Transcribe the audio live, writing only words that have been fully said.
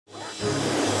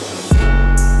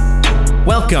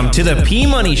Welcome to the P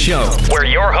Money Show, where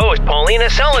your host, Paulina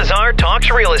Salazar,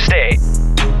 talks real estate.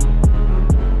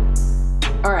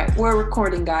 All right, we're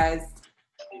recording, guys.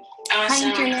 Awesome. Hi,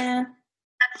 Andrea.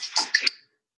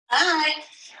 Hi.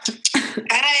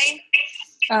 Hi.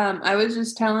 I was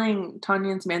just telling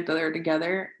Tanya and Samantha they're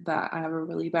together that I have a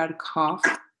really bad cough.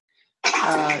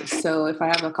 So if I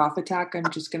have a cough attack, I'm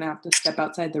just going to have to step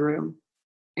outside the room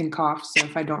and cough. So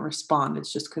if I don't respond,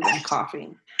 it's just because I'm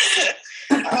coughing.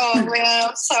 Oh, man,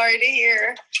 I'm sorry to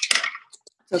hear.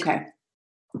 It's okay.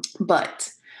 But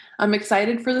I'm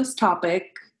excited for this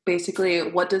topic. Basically,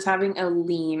 what does having a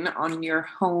lien on your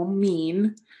home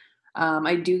mean?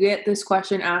 I do get this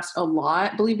question asked a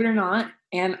lot, believe it or not.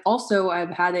 And also,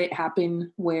 I've had it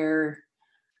happen where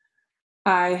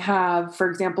I have, for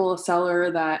example, a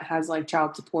seller that has like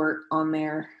child support on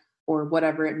there or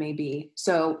whatever it may be.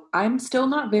 So I'm still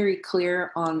not very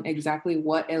clear on exactly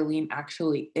what a lien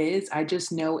actually is. I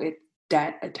just know it's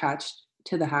debt attached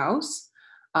to the house.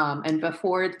 And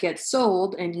before it gets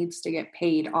sold, it needs to get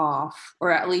paid off,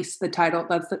 or at least the title.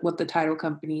 That's what the title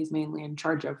company is mainly in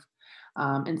charge of.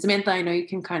 And Samantha, I know you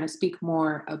can kind of speak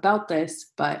more about this,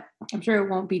 but I'm sure it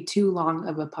won't be too long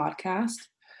of a podcast.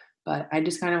 But I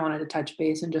just kind of wanted to touch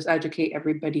base and just educate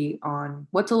everybody on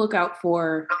what to look out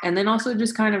for, and then also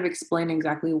just kind of explain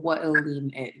exactly what a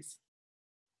lien is.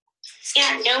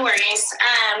 Yeah, no worries.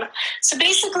 So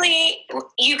basically,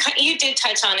 you did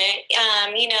touch on it.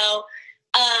 A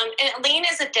lien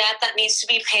is a debt that needs to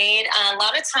be paid. A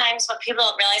lot of times what people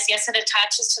don't realize, yes, it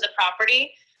attaches to the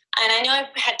property. And I know I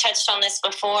had touched on this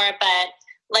before, but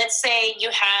let's say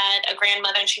you had a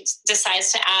grandmother and she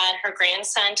decides to add her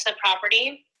grandson to the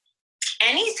property.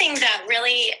 Anything that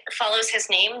really follows his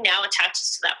name now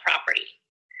attaches to that property.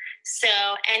 So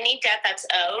any debt that's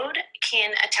owed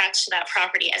can attach to that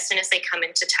property as soon as they come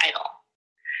into title.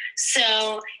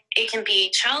 So it can be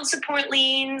child support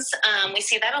liens. We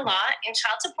see that a lot. And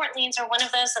child support liens are one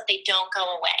of those that they don't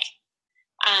go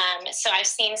away. So I've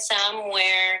seen some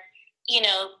where,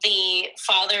 the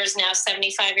father is now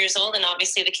 75 years old and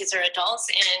obviously the kids are adults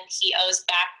and he owes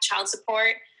back child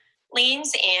support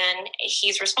liens and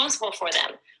he's responsible for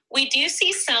them. We do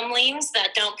see some liens that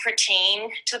don't pertain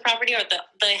to the property or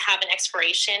they have an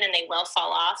expiration and they will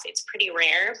fall off. It's pretty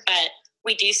rare, but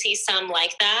we do see some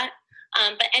like that.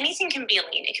 But anything can be a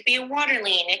lien. It could be a water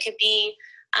lien. It could be,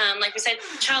 like we said,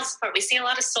 child support. We see a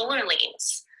lot of solar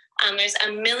liens. There's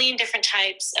a million different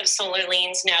types of solar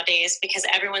liens nowadays because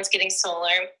everyone's getting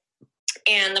solar.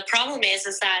 And the problem is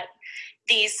that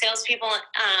these salespeople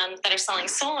that are selling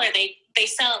solar, they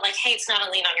sell it like, hey, it's not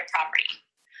a lien on your property.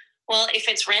 Well, if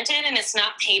it's rented and it's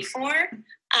not paid for,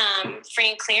 free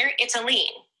and clear, it's a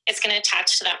lien. It's going to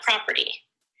attach to that property.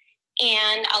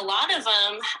 And a lot of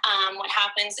them, what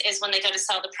happens is when they go to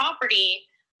sell the property,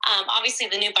 obviously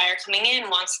the new buyer coming in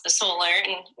wants the solar,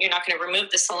 and you're not going to remove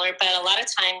the solar, but a lot of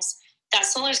times that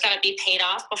solar's got to be paid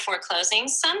off before closing.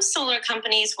 Some solar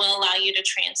companies will allow you to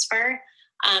transfer.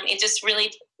 It just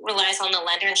really relies on the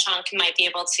lender, and Sean might be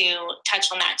able to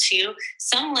touch on that too.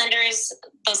 Some lenders,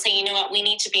 they'll say, you know what, we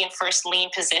need to be in first lien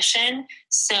position,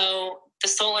 so the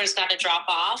solar's got to drop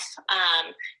off,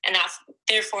 and that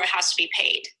therefore it has to be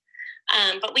paid.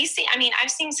 But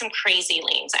I've seen some crazy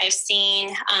liens. I've seen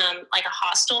like a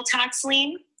hostel tax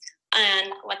lien,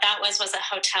 and what that was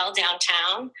a hotel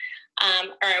downtown,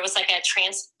 or it was like a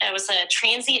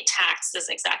transient tax is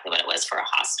exactly what it was for a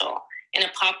hostel. And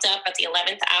it popped up at the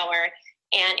 11th hour.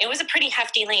 And it was a pretty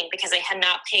hefty lien because they had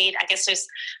not paid. I guess there's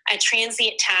a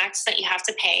transient tax that you have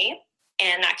to pay,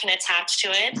 and that can attach to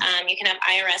it. You can have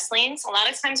IRS liens. A lot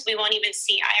of times we won't even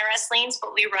see IRS liens,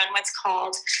 but we run what's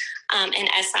called an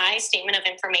SI, Statement of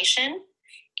Information.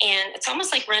 And it's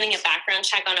almost like running a background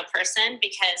check on a person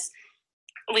because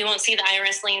we won't see the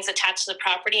IRS liens attached to the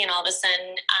property, and all of a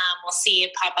sudden we'll see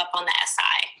it pop up on the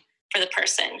SI for the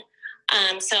person.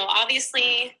 So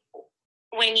obviously,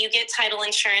 when you get title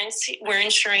insurance, we're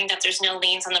ensuring that there's no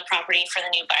liens on the property for the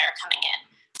new buyer coming in.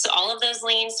 So all of those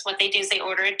liens, what they do is they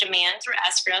order a demand through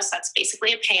escrow. So that's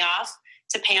basically a payoff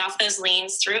to pay off those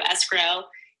liens through escrow.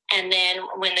 And then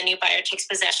when the new buyer takes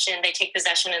possession, they take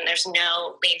possession and there's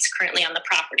no liens currently on the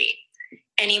property.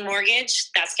 Any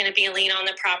mortgage, that's going to be a lien on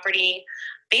the property.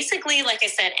 Basically, like I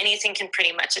said, anything can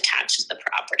pretty much attach to the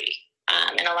property.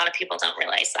 And a lot of people don't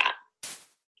realize that.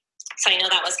 So I know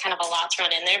that was kind of a lot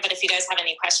thrown in there, but if you guys have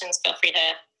any questions, feel free to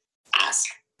ask.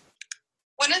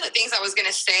 One of the things I was going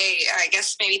to say, I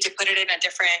guess maybe to put it in a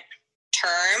different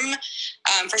term,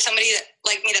 for somebody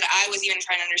like me that I was even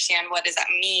trying to understand what does that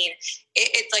mean,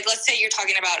 it's like, let's say you're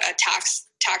talking about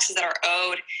taxes that are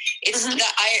owed. It's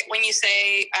when you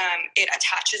say it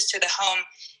attaches to the home,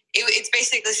 it's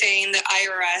basically saying the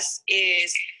IRS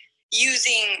is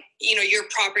using, your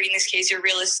property, in this case, your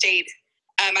real estate,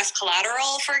 as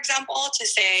collateral, for example, to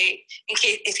say, in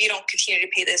case if you don't continue to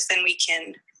pay this, then we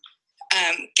can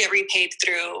get repaid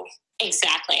through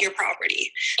your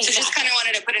property. So just kind of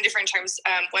wanted to put in different terms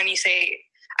when you say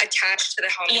attached to the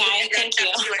home. Yeah, thank you.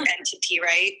 To an entity,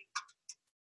 right?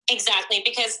 Exactly,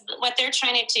 because what they're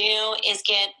trying to do is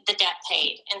get the debt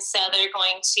paid. And so they're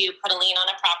going to put a lien on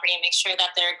a property and make sure that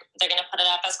they're going to put it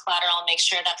up as collateral and make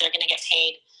sure that they're going to get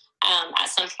paid at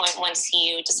some point once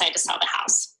you decide to sell the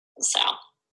house. So,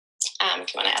 do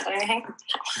you want to add anything?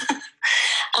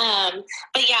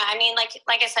 But yeah, I mean,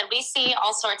 like I said, we see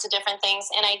all sorts of different things.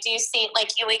 And I do see,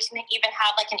 we can even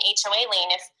have an HOA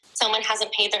lien. If someone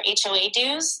hasn't paid their HOA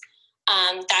dues,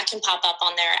 that can pop up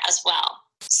on there as well.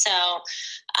 So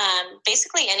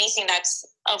basically anything that's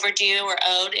overdue or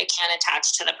owed, it can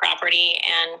attach to the property.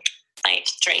 And like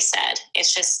Dre said,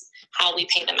 it's just how we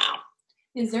pay them out.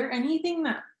 Is there anything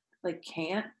that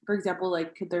can't, for example,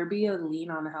 could there be a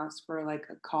lien on a house for a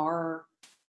car,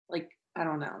 I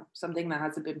don't know, something that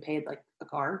hasn't been paid, like a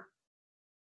car?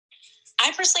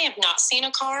 I personally have not seen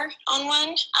a car on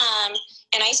one.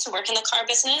 And I used to work in the car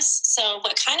business. So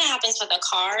what kind of happens with a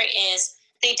car is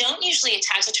they don't usually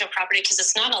attach it to a property because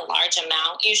it's not a large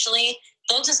amount. Usually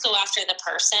they'll just go after the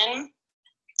person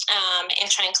and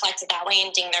try and collect it that way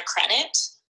and ding their credit.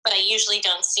 But I usually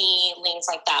don't see liens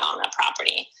like that on a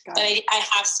property. But I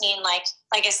have seen, like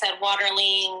I said, water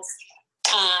liens.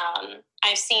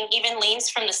 I've seen even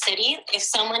liens from the city. If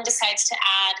someone decides to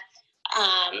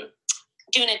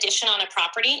do an addition on a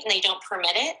property and they don't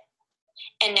permit it,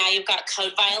 and now you've got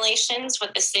code violations with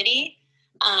the city,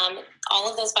 all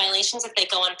of those violations, if they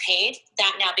go unpaid,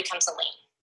 that now becomes a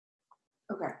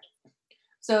lien. Okay.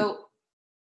 So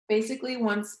basically,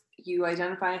 once you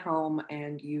identify a home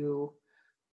and you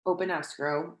open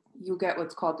escrow, you get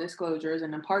what's called disclosures,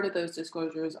 and a part of those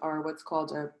disclosures are what's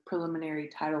called a preliminary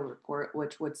title report,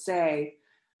 which would say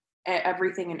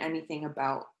everything and anything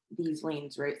about these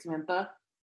liens, right, Samantha?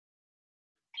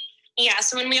 Yeah,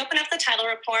 so when we open up the title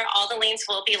report, all the liens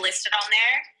will be listed on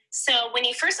there. So when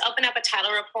you first open up a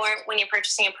title report, when you're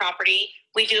purchasing a property,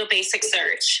 we do a basic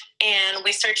search, and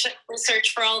we search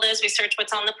for all those. We search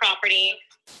what's on the property,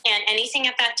 and anything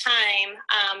at that time,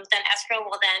 then escrow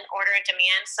will then order a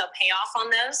demand, so pay off on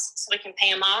those, so we can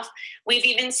pay them off. We've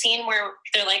even seen where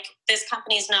they're like, this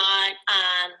company's not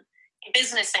in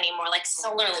business anymore, like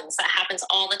solar liens. That happens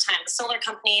all the time. The solar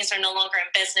companies are no longer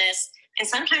in business, and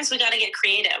sometimes we got to get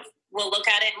creative. We'll look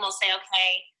at it and we'll say,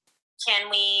 okay, can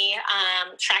we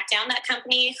track down that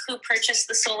company who purchased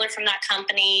the solar from that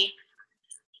company?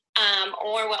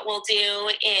 Or what we'll do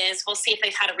is we'll see if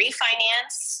they've had a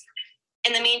refinance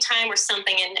in the meantime or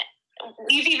something. And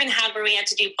we've even had where we had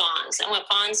to do bonds. And what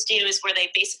bonds do is where they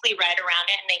basically write around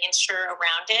it and they insure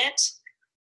around it.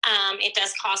 It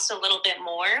does cost a little bit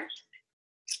more,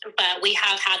 but we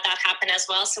have had that happen as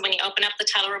well. So when you open up the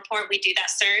title report, we do that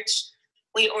search.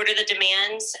 We order the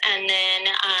demands, and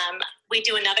then we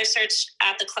do another search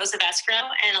at the close of escrow.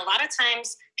 And a lot of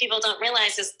times people don't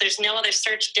realize is there's no other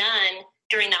search done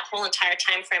during that whole entire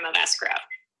time frame of escrow.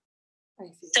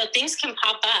 So things can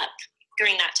pop up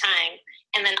during that time,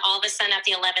 and then all of a sudden at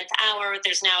the 11th hour,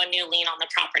 there's now a new lien on the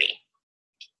property.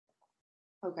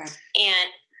 Okay.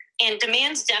 And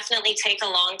demands definitely take a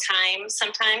long time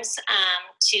sometimes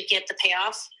to get the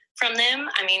payoff from them.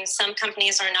 I mean, some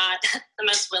companies are not the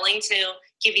most willing to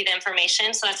give you the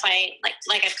information. So that's why,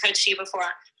 like I've coached you before,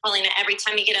 Paulina, every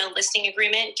time you get a listing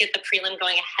agreement, get the prelim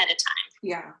going ahead of time.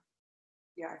 Yeah.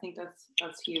 Yeah, I think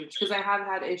that's huge. Because I have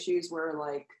had issues where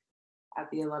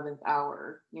at the 11th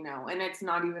hour, and it's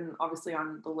not even obviously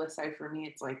on the list side for me.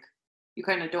 It's you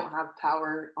kind of don't have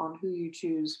power on who you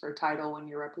choose for title when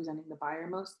you're representing the buyer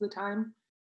most of the time.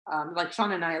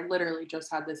 Sean and I literally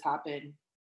just had this happen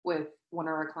with one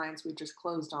of our clients we just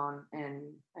closed on, and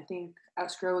I think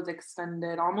escrow was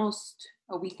extended almost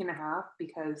a week and a half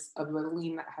because of a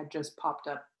lien that had just popped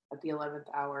up at the 11th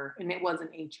hour, and it was an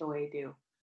HOA due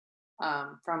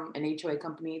from an HOA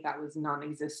company that was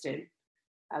non-existent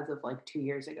as of 2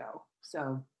 years ago.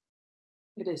 So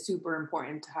it is super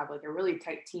important to have a really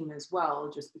tight team as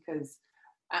well, just because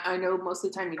I know most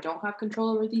of the time you don't have control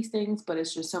over these things, but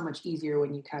it's just so much easier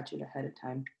when you catch it ahead of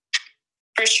time.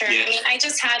 For sure. Yeah. I mean, I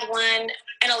just had one,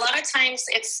 and a lot of times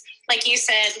it's like you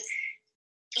said,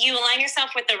 you align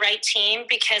yourself with the right team,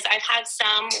 because I've had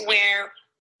some where,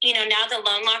 now the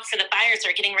loan lock for the buyers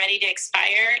are getting ready to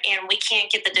expire, and we can't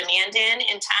get the demand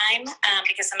in time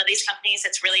because some of these companies,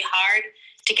 it's really hard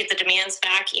to get the demands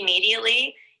back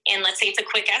immediately. And let's say it's a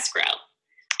quick escrow.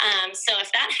 So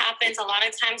if that happens, a lot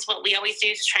of times what we always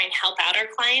do to try and help out our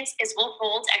clients is we'll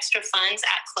hold extra funds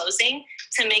at closing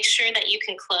to make sure that you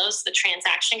can close the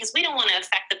transaction, because we don't want to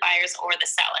affect the buyers or the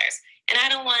sellers. And I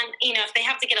don't want, if they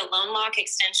have to get a loan lock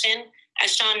extension,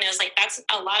 as Sean knows, like that's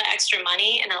a lot of extra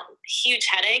money and a huge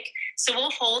headache. So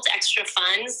we'll hold extra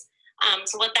funds.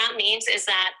 So what that means is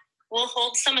that we'll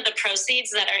hold some of the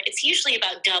proceeds it's usually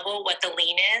about double what the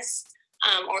lien is,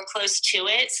 or close to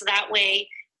it. So that way,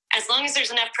 as long as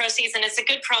there's enough proceeds, and it's a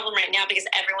good problem right now because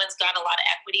everyone's got a lot of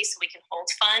equity, so we can hold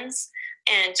funds,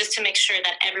 and just to make sure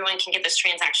that everyone can get this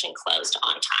transaction closed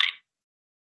on time.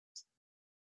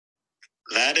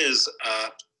 That is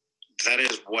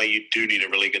why you do need a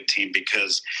really good team,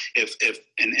 because if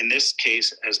in this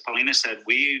case, as Paulina said,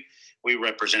 we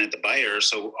represented the buyer,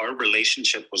 so our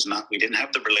relationship we didn't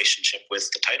have the relationship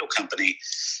with the title company,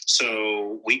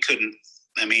 so we couldn't.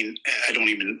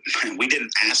 We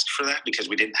didn't ask for that because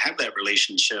we didn't have that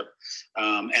relationship.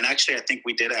 And actually, I think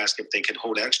we did ask if they could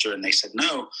hold extra, and they said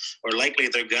no, or likely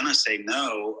they're going to say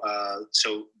no.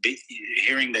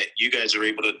 Hearing that you guys are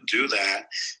able to do that,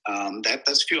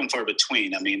 that's few and far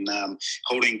between.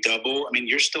 Holding double,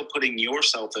 you're still putting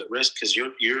yourself at risk because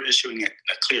you're issuing a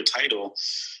clear title.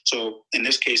 So in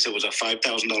this case, it was a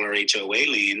 $5,000 HOA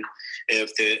lien.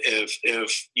 If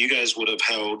you guys would have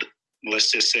held,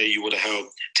 let's just say you would have held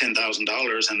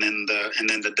 $10,000, and then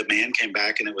the demand came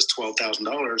back and it was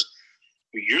 $12,000.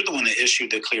 You're the one that issued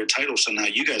the clear title, so now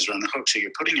you guys are on the hook. So you're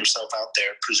putting yourself out there,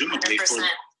 presumably 100%.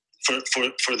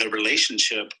 for the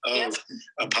relationship of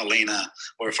Paulina,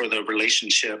 or for the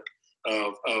relationship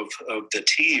of the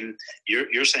team.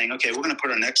 You're saying, okay, we're going to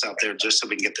put our necks out there just so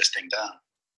we can get this thing done.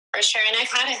 For sure, and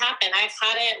I've had it happen. I've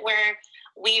had it where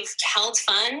we've held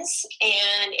funds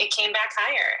and it came back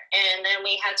higher, and then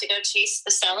we had to go chase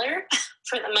the seller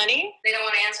for the money. They don't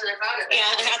want to answer their phone.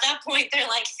 Yeah, at that point they're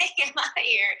like, "Hey, I'm out of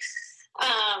here."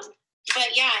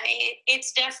 But yeah,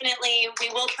 it's definitely, we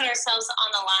will put ourselves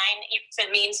on the line if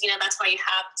it means, that's why you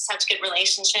have such good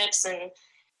relationships, and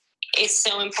it's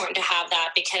so important to have that,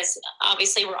 because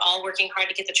obviously we're all working hard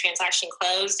to get the transaction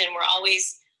closed, and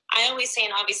I always say,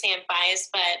 and obviously I'm biased,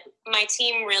 but my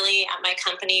team really at my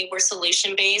company, we're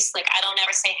solution-based. Like, I don't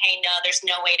ever say, hey, no, there's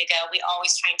no way to go. We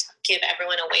always try to give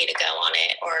everyone a way to go on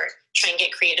it, or try and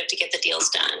get creative to get the deals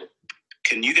done.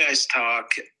 Can you guys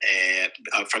talk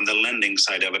from the lending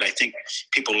side of it? I think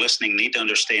people listening need to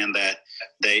understand that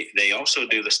they also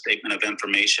do the statement of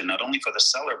information, not only for the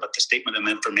seller, but the statement of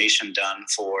information done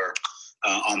for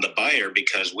on the buyer,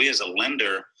 because we as a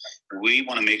lender, we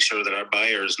want to make sure that our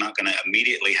buyer is not going to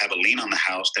immediately have a lien on the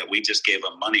house that we just gave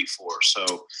them money for.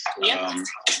 So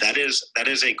that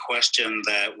is a question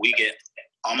that we get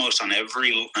almost on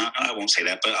every, I won't say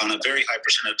that, but on a very high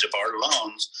percentage of our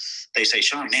loans. They say,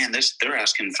 Sean, man, they're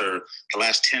asking for the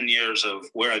last 10 years of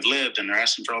where I've lived, and they're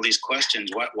asking for all these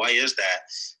questions. Why is that?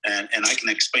 And I can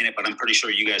explain it, but I'm pretty sure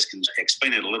you guys can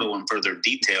explain it a little in further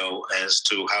detail as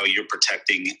to how you're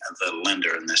protecting the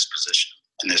lender in this position,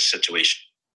 in this situation.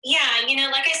 Yeah,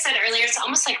 like I said earlier, it's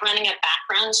almost like running a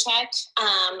background check.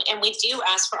 And we do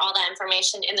ask for all that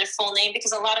information in their full name,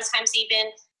 because a lot of times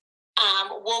even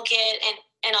we'll get,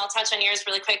 and I'll touch on yours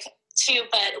really quick too,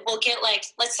 but we'll get, like,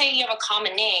 let's say you have a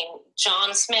common name,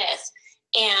 John Smith,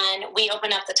 and we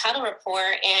open up the title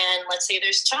report, and let's say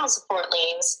there's child support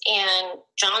liens, and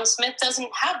John Smith doesn't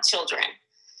have children.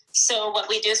 So what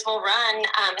we do is we'll run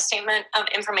a statement of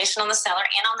information on the seller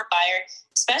and on the buyer,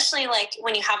 especially like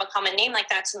when you have a common name like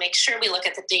that, to make sure we look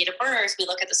at the date of birth, we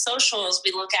look at the socials,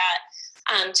 we look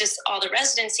at just all the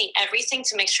residency, everything,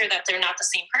 to make sure that they're not the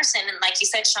same person. And like you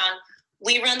said, Sean,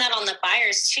 we run that on the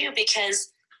buyers too,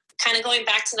 because kind of going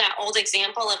back to that old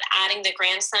example of adding the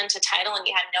grandson to title, and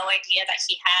you had no idea that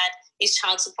he had these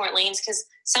child support liens, because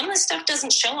some of the stuff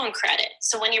doesn't show on credit.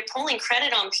 So when you're pulling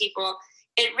credit on people,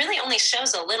 it really only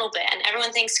shows a little bit, and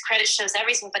everyone thinks credit shows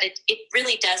everything, but it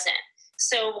really doesn't.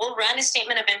 So we'll run a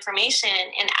statement of information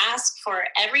and ask for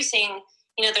everything,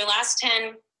 their last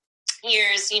 10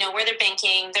 years, where they're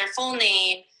banking, their full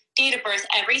name, date of birth,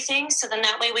 everything. So then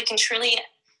that way we can truly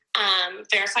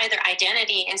verify their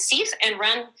identity and see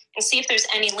if there's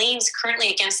any liens currently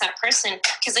against that person,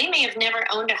 because they may have never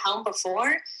owned a home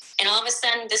before, and all of a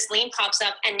sudden this lien pops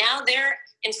up, and now they're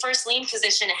in first lien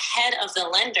position ahead of the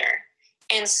lender.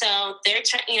 And so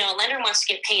a lender wants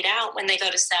to get paid out when they go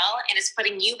to sell, and it's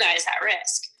putting you guys at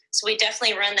risk. So we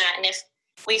definitely run that. And if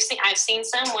I've seen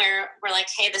some where we're like,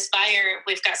 hey, this buyer,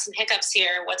 we've got some hiccups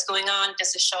here. What's going on?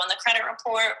 Does it show on the credit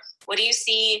report? What do you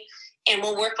see? And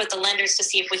we'll work with the lenders to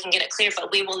see if we can get it clear,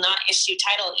 but we will not issue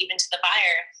title even to the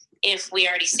buyer if we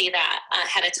already see that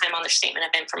ahead of time on their statement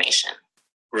of information.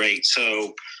 Right.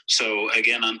 So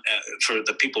again, for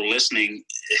the people listening,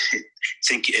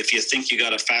 if you think you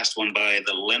got a fast one by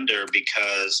the lender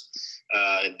because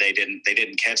they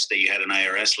didn't catch that you had an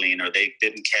IRS lien, or they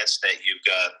didn't catch that you've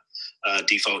got a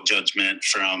default judgment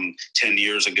from 10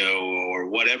 years ago, or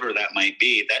whatever that might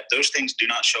be, that those things do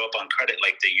not show up on credit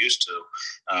like they used to.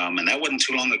 And that wasn't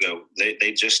too long ago.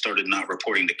 They just started not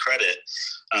reporting to credit.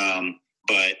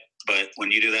 But when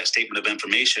you do that statement of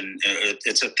information,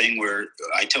 it's a thing where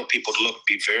I tell people to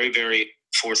be very, very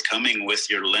forthcoming with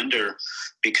your lender,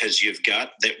 because you've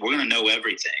got that. We're going to know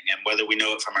everything. And whether we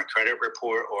know it from our credit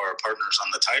report or our partners on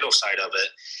the title side of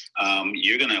it,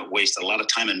 you're going to waste a lot of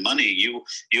time and money. You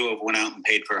have went out and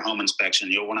paid for a home inspection.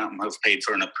 You'll went out and have paid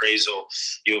for an appraisal.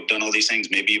 You have done all these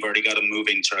things. Maybe you've already got a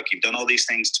moving truck. You've done all these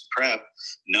things to prep,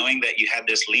 knowing that you had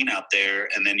this lien out there,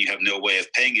 and then you have no way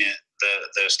of paying it.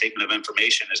 The statement of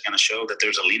information is going to show that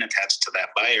there's a lien attached to that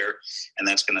buyer, and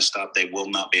that's going to stop. They will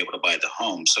not be able to buy the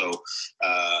home. So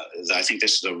I think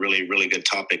this is a really, really good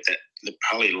topic that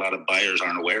probably a lot of buyers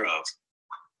aren't aware of.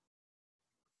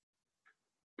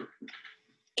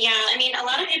 Yeah, I mean, a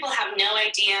lot of people have no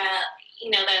idea,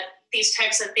 that these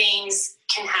types of things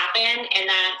can happen, and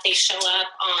that they show up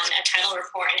on a title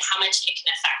report, and how much it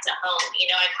can affect a home.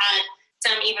 I've had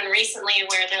some even recently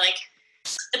where they're like,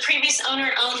 the previous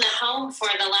owner owned the home for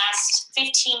the last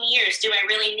 15 years. Do I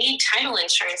really need title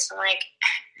insurance? I'm like,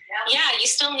 yeah, you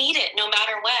still need it no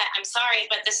matter what. I'm sorry,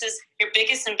 but this is your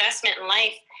biggest investment in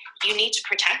life. You need to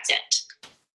protect it.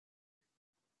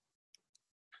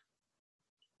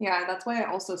 Yeah, that's why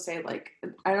I also say,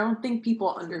 I don't think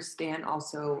people understand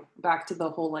also, back to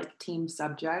the whole team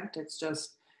subject. It's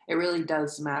just, it really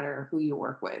does matter who you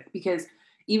work with, because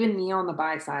even me on the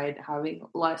buy side, having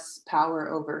less power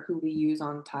over who we use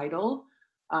on title,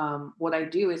 what I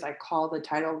do is I call the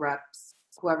title reps,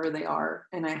 whoever they are,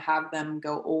 and I have them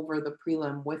go over the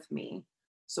prelim with me.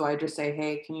 So I just say,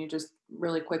 hey, can you just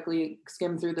really quickly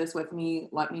skim through this with me?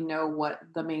 Let me know what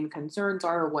the main concerns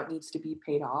are, or what needs to be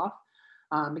paid off.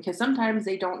 Because sometimes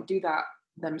they don't do that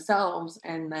themselves,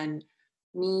 and then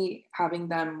me having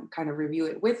them kind of review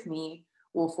it with me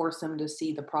will force them to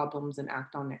see the problems and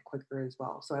act on it quicker as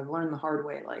well. So I've learned the hard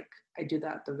way. I do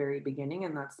that at the very beginning,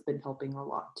 and that's been helping a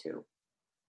lot too.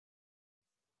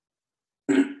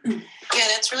 Yeah,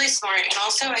 that's really smart. And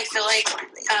also, I feel like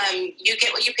you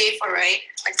get what you pay for, right?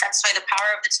 That's why the power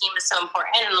of the team is so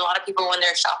important. And a lot of people, when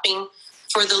they're shopping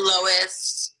for the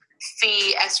lowest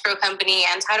fee escrow company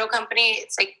and title company,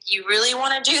 it's you really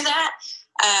want to do that?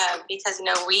 Because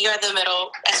we are the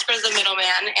middle. Escrow is the middleman,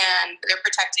 and they're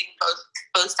protecting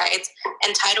both sides.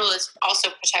 And title is also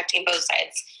protecting both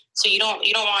sides. So you don't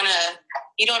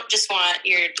just want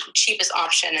your cheapest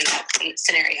option in that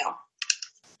scenario.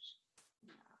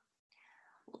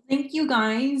 Well, thank you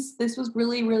guys. This was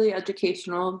really, really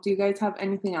educational. Do you guys have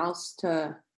anything else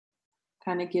to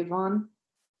kind of give on?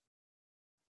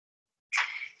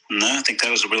 No, I think that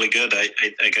was really good.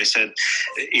 Like I said,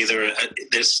 either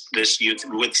this you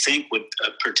would think would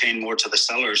pertain more to the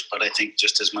sellers, but I think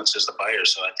just as much as the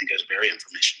buyers. So I think it was very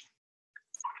informational.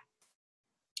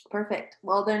 Perfect.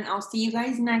 Well, then I'll see you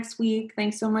guys next week.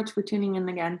 Thanks so much for tuning in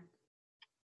again.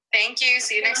 Thank you.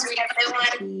 See you next week,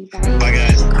 everyone. Bye,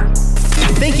 guys.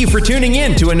 Thank you for tuning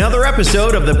in to another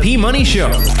episode of the P Money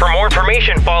Show. For more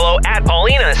information, follow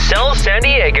 @Paulina Sells San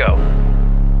Diego.